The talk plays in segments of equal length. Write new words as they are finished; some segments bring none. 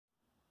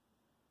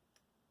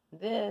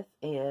This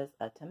is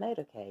a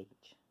tomato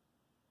cage.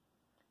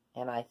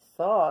 And I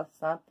saw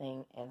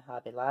something in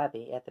Hobby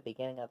Lobby at the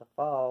beginning of the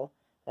fall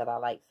that I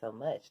liked so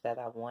much that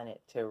I wanted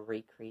to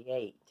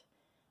recreate.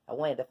 I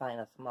wanted to find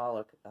a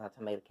smaller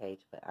tomato cage,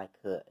 but I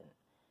couldn't.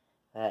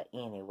 But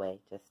anyway,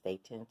 just stay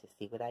tuned to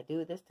see what I do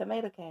with this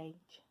tomato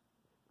cage.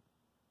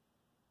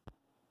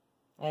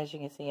 As you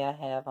can see, I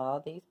have all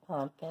these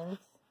pumpkins.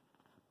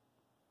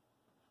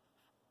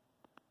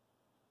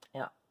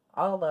 Now,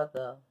 all of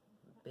the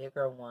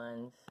bigger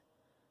ones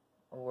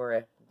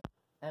were...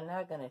 I'm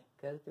not going to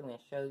go through and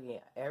show you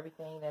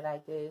everything that I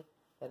do,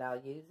 but I'll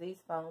use these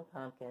foam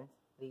pumpkins,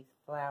 these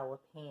flower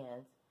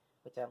pins,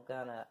 which I'm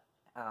going to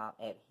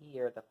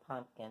adhere the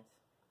pumpkins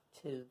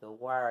to the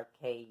wire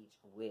cage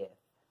with.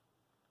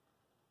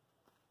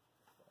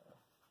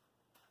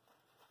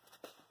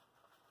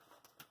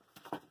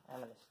 So, I'm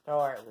going to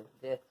start with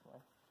this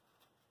one.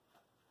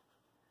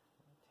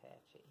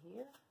 Attach it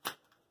here.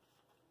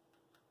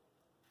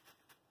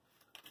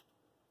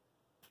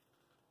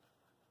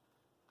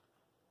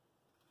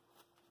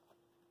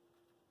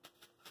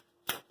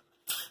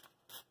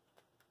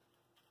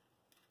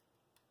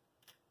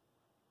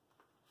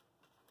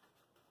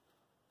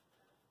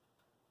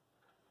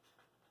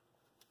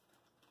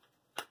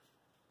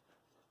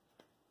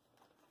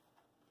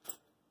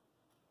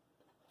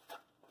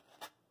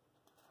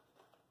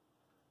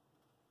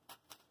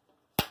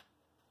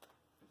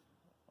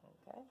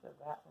 Okay, so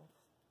that one's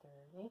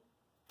sturdy.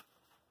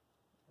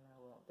 And I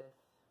want this.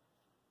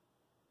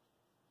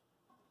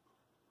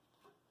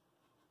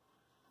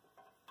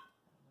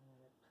 I'm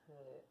going to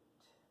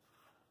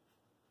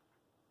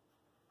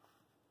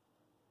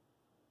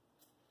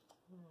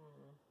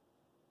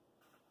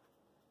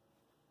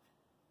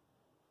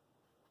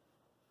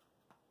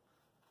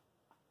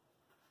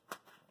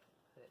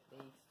put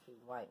these two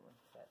white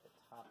ones at the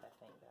top. I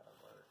think that'll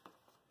work.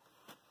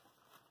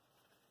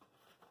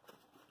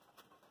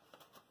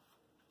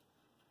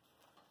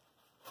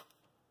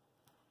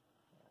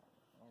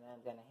 And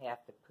I'm going to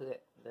have to put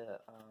the,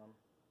 let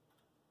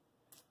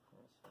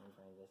me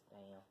bring this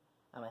down.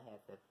 I'm going to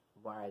have to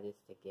wire this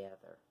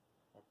together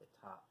at the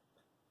top.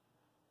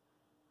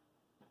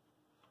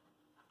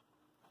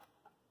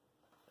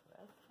 So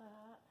that's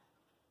that.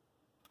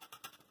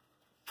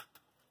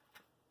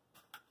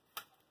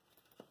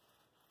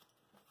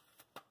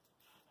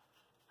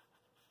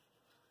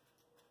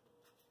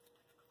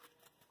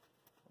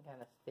 I'm going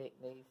to stick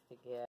these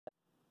together.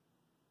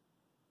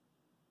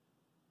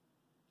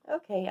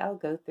 Okay, I'll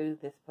go through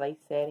this place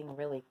setting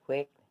really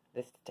quick.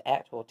 This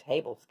actual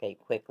tablescape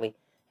quickly.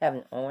 Have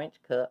an orange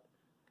cup.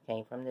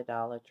 Came from the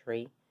Dollar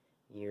Tree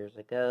years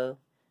ago.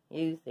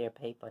 Used their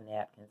paper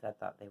napkins. I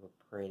thought they were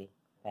pretty.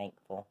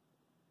 Thankful.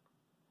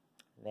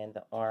 Then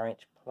the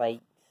orange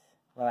plates.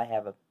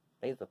 Well,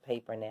 these are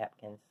paper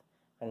napkins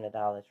from the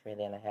Dollar Tree.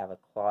 Then I have a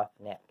cloth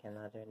napkin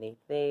underneath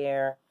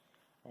there.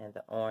 And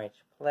the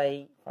orange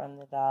plate from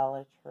the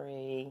Dollar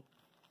Tree.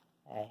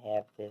 I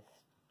have this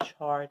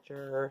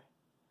charger.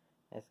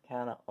 It's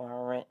kind of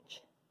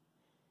orange.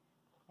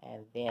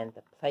 And then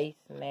the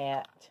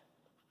placemat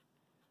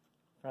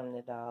from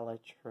the Dollar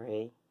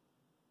Tree.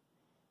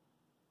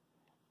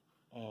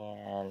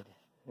 And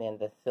then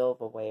the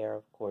silverware,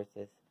 of course,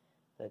 is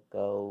the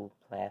gold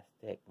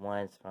plastic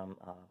ones from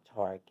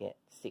Target,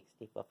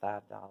 60 for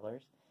 $5.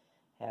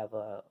 Have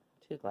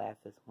two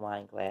glasses,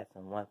 wine glass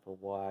and one for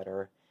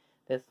water.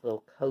 This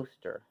little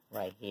coaster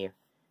right here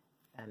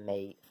I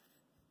made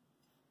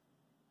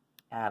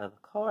out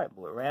of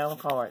cardboard, round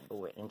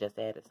cardboard, and just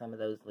added some of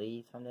those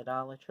leaves from the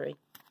Dollar Tree.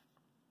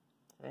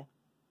 See?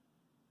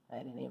 I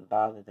didn't even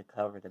bother to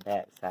cover the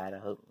back side. I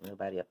hope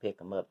nobody will pick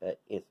them up, but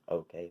it's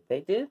okay if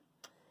they do.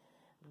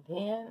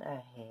 Then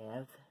I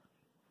have,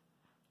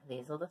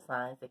 these are the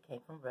signs that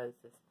came from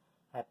Roses.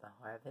 Happy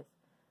Harvest.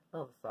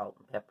 Little salt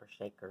and pepper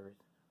shakers.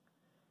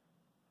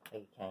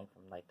 They came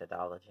from like the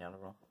Dollar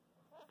General.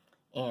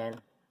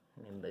 And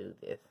let me move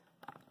this.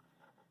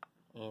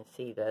 And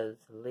see those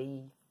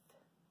leaf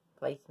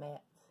placemats?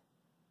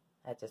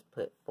 I just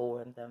put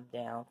 4 of them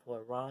down for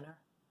a runner.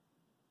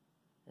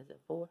 Is it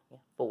 4? Yeah,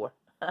 4.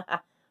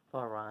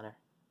 For a runner.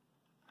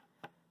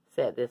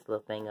 Set this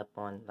little thing up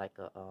on like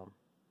a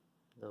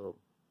little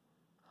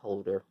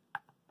holder.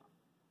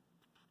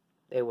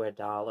 They were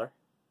 $1.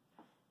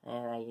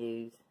 And I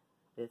use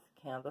this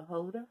candle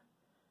holder.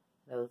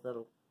 Those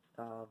little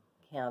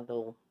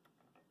candle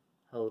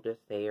holders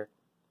there.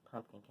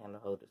 Pumpkin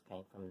candle holders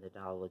came from the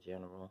Dollar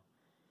General.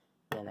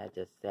 Then I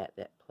just set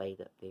that plate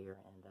up there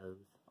and those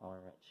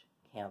orange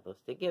candles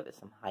to give it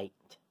some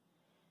height.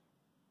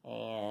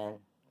 And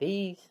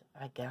these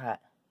I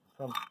got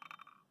from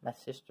my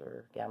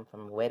sister, got them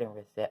from a wedding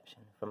reception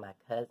for my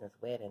cousin's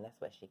wedding. That's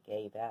what she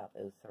gave out,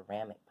 those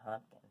ceramic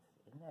pumpkins.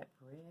 Isn't that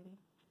pretty?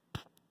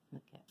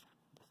 Look at,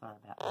 sorry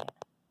about that.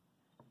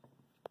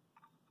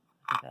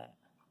 Look at that.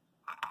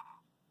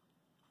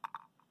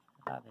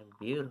 I thought they were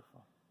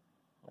beautiful.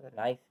 What a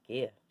nice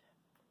gift.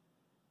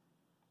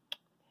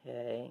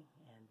 Okay,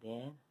 and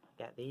then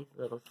I got these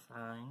little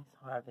signs,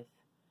 Harvest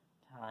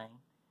Time,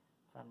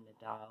 from the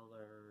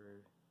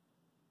Dollar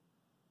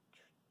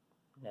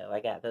No, I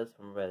got those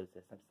from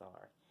Roses. I'm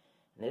sorry.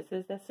 And this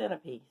is the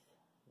centerpiece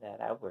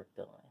that I worked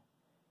on.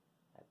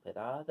 I put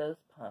all those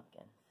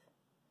pumpkins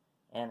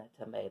in a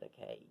tomato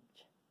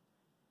cage.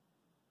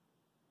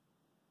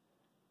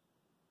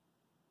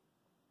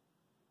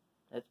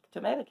 The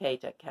tomato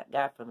cage I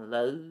got from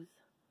Lowe's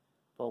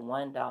for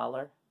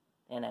 $1.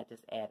 And I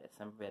just added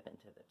some ribbon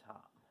to the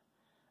top.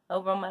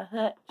 Over on my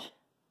hutch,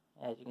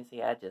 as you can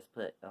see, I just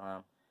put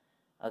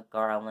a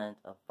garland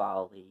of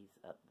fall leaves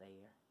up there.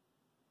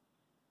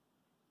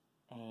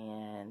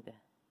 And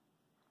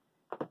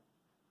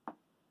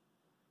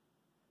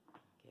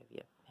give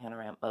you a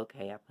panorama.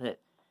 Okay,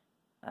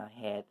 I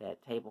had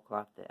that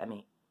tablecloth that,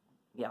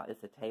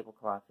 it's a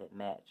tablecloth that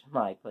matched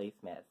my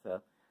placemat.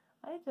 So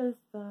I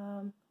just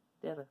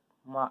did a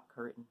mock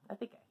curtain. I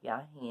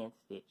hand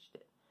stitched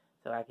it.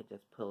 So I could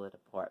just pull it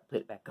apart,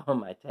 put it back on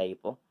my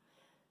table.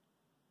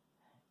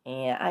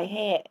 And I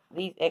had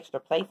these extra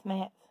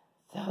placemats,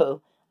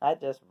 so I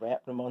just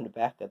wrapped them on the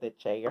back of the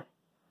chair.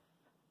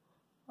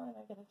 Why did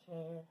I get a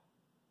chair?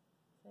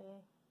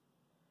 See?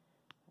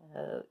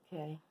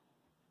 Okay.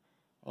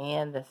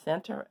 And the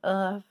center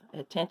of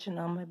attention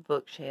on my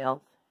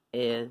bookshelf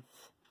is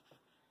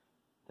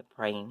the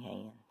praying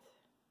hands.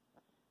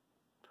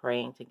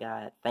 Praying to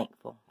God,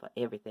 thankful for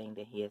everything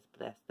that He has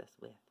blessed us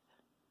with.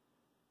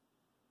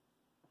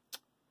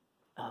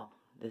 Oh,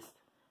 let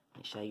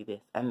me show you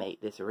this. I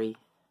made this wreath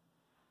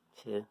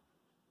too,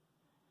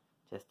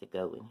 just to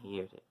go in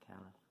here to kind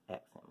of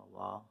accent my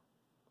wall.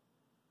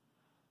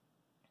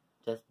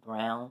 Just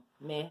brown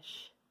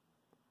mesh.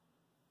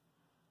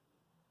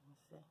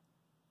 Let's see.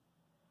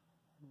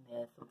 And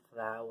then some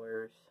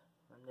flowers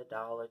from the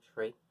Dollar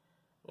Tree.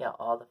 Yeah,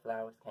 all the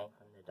flowers came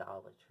from the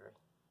Dollar Tree.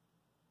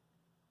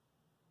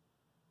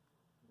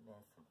 And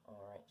then some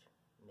orange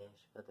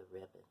mesh for the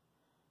ribbon.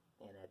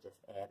 And I just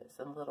added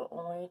some little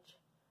orange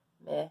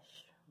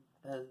mesh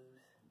bows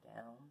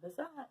down the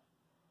side.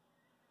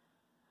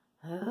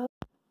 Oh.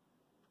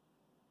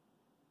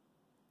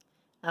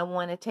 I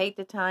want to take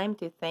the time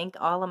to thank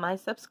all of my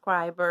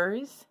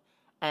subscribers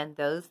and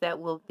those that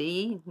will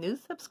be new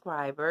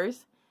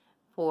subscribers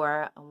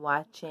for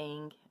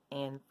watching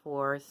and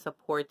for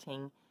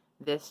supporting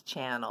this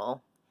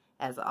channel.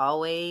 As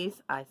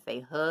always, I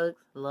say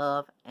hugs,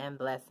 love, and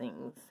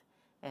blessings.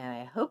 And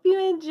I hope you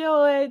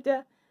enjoyed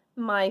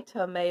my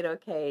tomato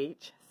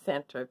cage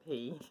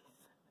centerpiece.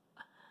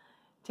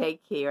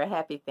 Take care.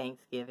 Happy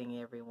Thanksgiving,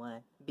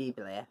 everyone. Be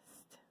blessed.